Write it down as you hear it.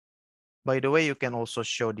By the way, you can also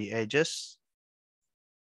show the edges,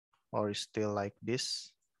 or still like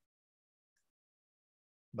this.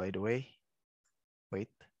 By the way, wait.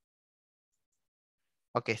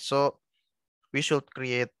 Okay, so we should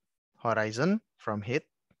create horizon from heat.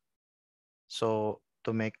 So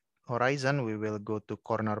to make horizon, we will go to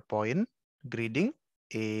corner point gridding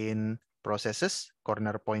in processes,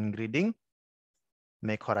 corner point gridding,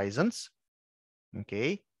 make horizons.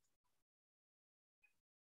 Okay.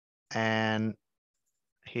 And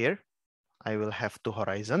here I will have two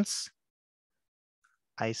horizons.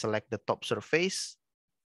 I select the top surface.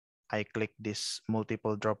 I click this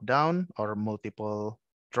multiple drop down or multiple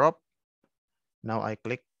drop. Now I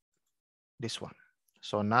click this one.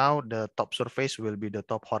 So now the top surface will be the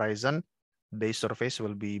top horizon. Base surface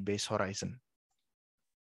will be base horizon.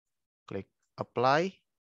 Click apply.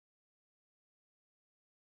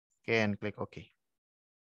 Okay, and click OK.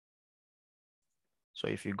 So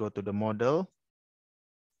if you go to the model,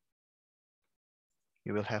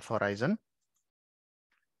 you will have horizon.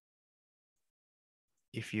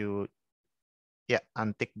 If you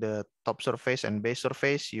untick the top surface and base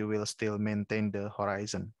surface, you will still maintain the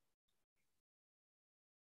horizon.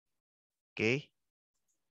 Okay.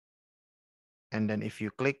 And then if you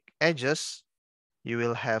click edges, you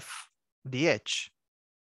will have the edge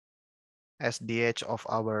as the edge of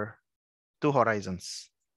our two horizons.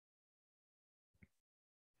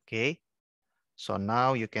 Okay. So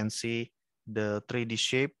now you can see the 3D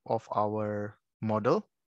shape of our model.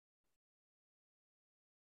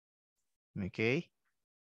 Okay.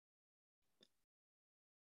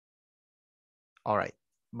 All right.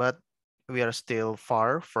 But we are still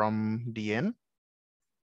far from the end.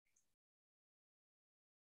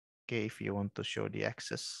 Okay, if you want to show the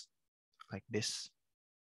axis like this.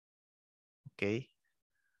 Okay.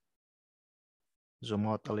 Zoom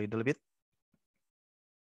out a little bit.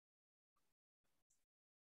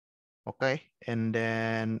 Okay, and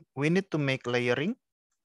then we need to make layering.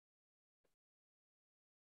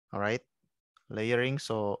 All right, layering.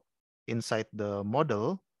 So inside the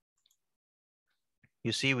model,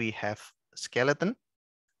 you see we have skeleton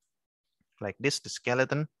like this, the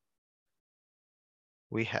skeleton.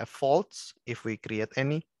 We have faults if we create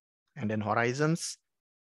any, and then horizons,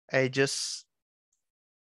 edges,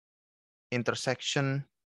 intersection,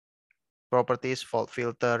 properties, fault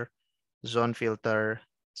filter, zone filter,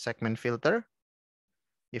 segment filter.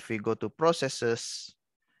 If we go to processes,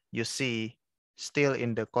 you see still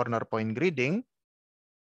in the corner point gridding,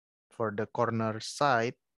 for the corner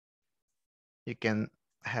side, you can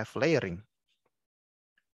have layering.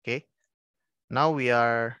 Okay. Now we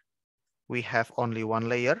have only one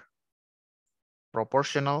layer,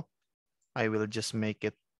 proportional. I will just make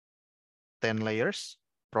it 10 layers,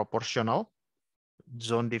 proportional.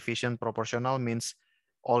 Zone division proportional means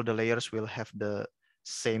all the layers will have the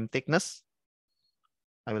same thickness.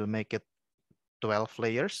 I will make it 12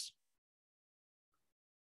 layers.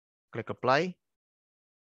 Click apply.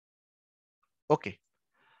 Okay.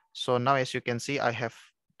 So now as you can see, I have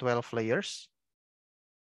 12 layers.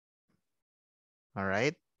 All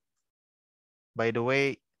right. By the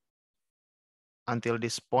way, until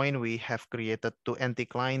this point, we have created two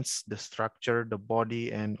anticlines, the structure, the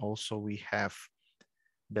body, and also we have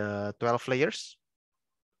the 12 layers.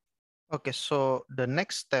 Okay, so the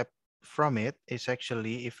next step from it is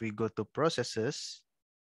actually if we go to processes,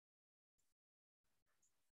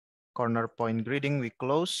 corner point gridding, we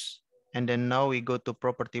close, and then now we go to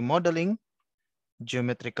property modeling,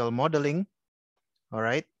 geometrical modeling, all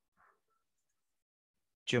right?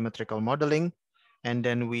 Geometrical modeling, and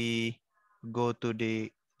then we go to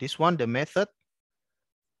this one, the method,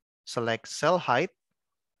 select cell height,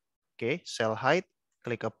 okay, cell height,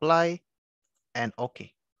 click apply, and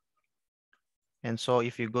okay. And so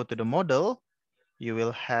if you go to the model, you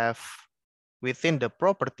will have within the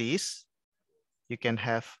properties, you can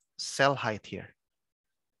have cell height here.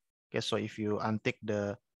 Okay, so if you untick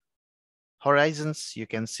the horizons, you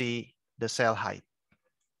can see the cell height.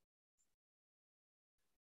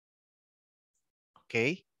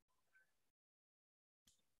 Okay.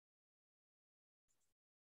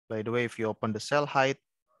 By the way, if you open the cell height,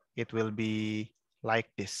 it will be like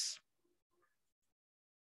this.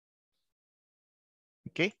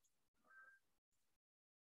 Okay.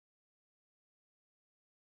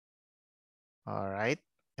 All right.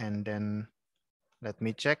 And then let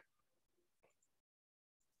me check.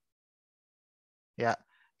 Yeah.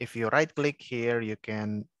 If you right click here, you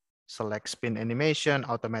can select spin animation,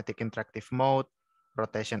 automatic interactive mode,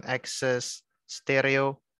 rotation axis,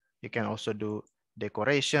 stereo. You can also do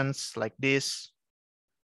decorations like this,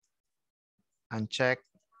 uncheck,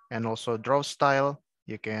 and also draw style.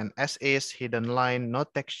 You can as is, hidden line, no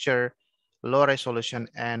texture, low resolution,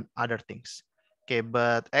 and other things. Okay,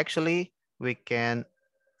 but actually we can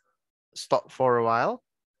stop for a while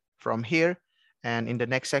from here. And in the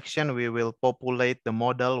next section, we will populate the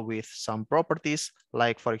model with some properties,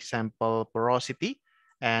 like for example, porosity,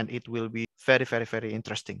 and it will be very, very, very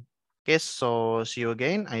interesting. Okay, so see you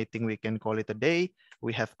again. I think we can call it a day.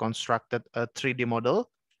 We have constructed a 3D model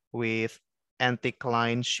with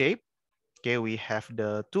anticline shape. Okay, we have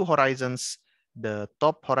the two horizons, the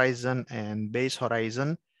top horizon and base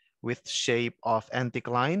horizon with shape of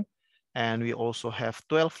anticline. And we also have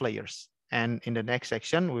 12 layers. And in the next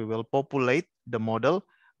section, we will populate the model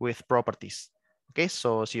with properties. Okay,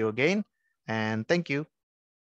 so see you again and thank you.